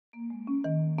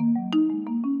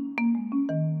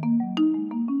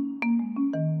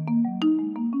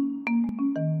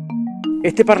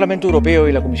Este Parlamento Europeo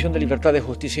y la Comisión de Libertades,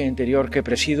 Justicia e Interior que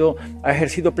presido ha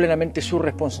ejercido plenamente su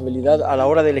responsabilidad a la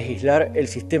hora de legislar el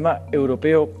sistema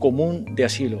europeo común de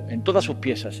asilo en todas sus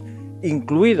piezas,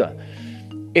 incluida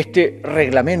este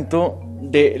reglamento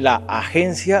de la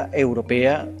Agencia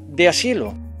Europea de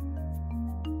Asilo.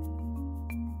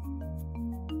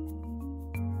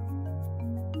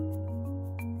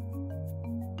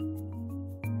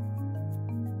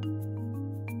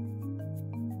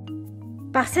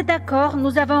 Par cet accord,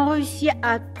 nous avons réussi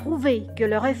à prouver que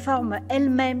la réforme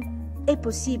elle-même est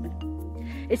possible.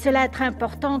 Et cela est très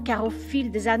important car au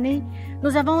fil des années,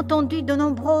 nous avons entendu de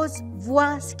nombreuses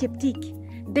voix sceptiques,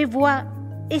 des voix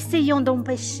essayant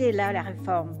d'empêcher la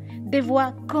réforme, des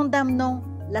voix condamnant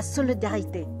la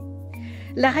solidarité.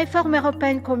 La réforme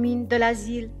européenne commune de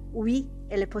l'asile, oui,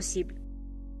 elle est possible.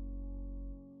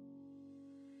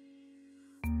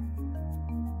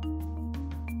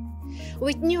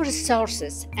 With new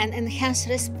resources and enhanced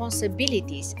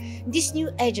responsibilities, this new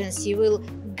agency will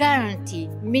guarantee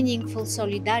meaningful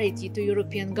solidarity to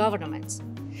European governments.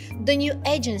 The new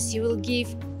agency will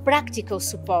give practical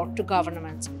support to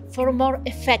governments for more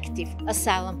effective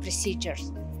asylum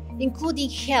procedures,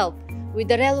 including help with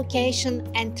the relocation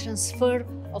and transfer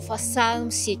of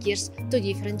asylum seekers to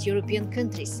different European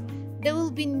countries. There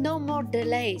will be no more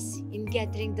delays in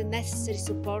gathering the necessary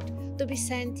support to be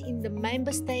sent in the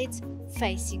member states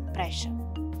facing pressure.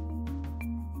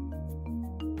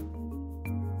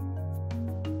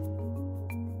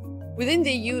 Within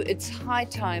the EU, it's high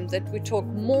time that we talk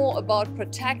more about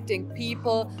protecting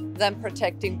people than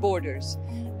protecting borders.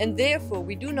 And therefore,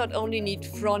 we do not only need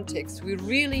Frontex, we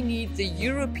really need the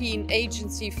European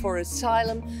Agency for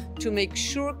Asylum to make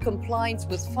sure compliance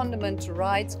with fundamental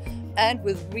rights and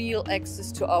with real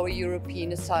access to our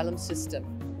European asylum system.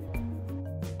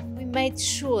 We made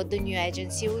sure the new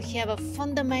agency will have a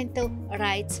fundamental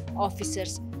rights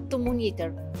officers to monitor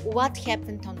what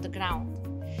happened on the ground.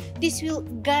 This will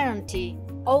guarantee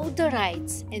all the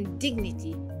rights and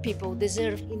dignity people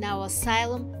deserve in our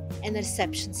asylum and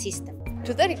reception system.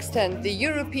 To that extent, the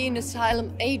European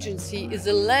Asylum Agency is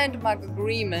a landmark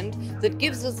agreement that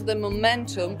gives us the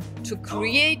momentum to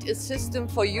create a system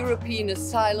for European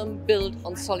asylum built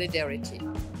on solidarity.